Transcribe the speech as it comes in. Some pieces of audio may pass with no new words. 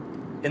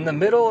In the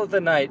middle of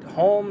the night,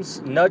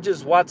 Holmes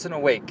nudges Watson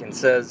awake and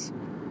says,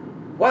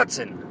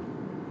 "Watson,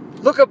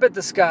 look up at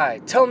the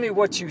sky. Tell me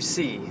what you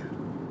see."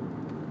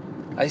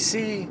 "I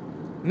see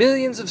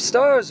millions of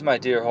stars, my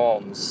dear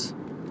Holmes."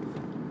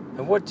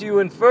 "And what do you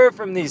infer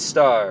from these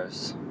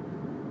stars?"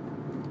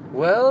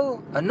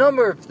 "Well, a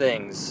number of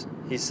things,"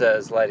 he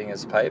says, lighting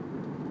his pipe.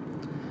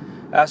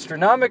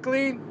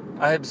 "Astronomically,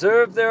 I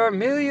observe there are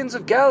millions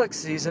of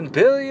galaxies and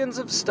billions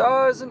of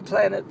stars and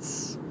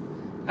planets.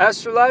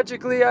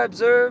 Astrologically, I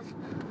observe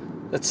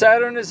that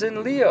Saturn is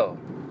in Leo.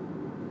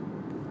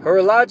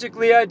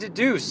 Horologically, I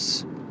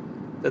deduce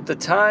that the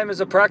time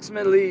is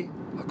approximately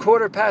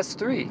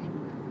 3:15.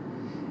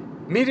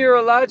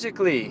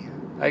 Meteorologically,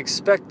 I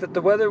expect that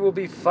the weather will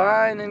be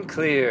fine and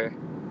clear.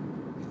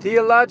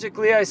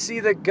 Theologically, I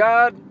see that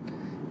God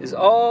is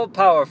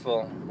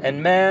all-powerful,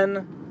 and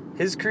man,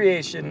 his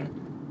creation,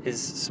 is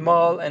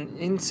small and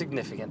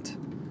insignificant.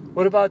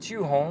 What about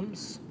you,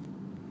 Holmes?"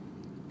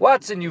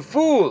 "Watson, you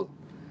fool!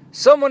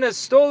 Someone has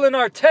stolen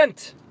our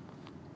tent!"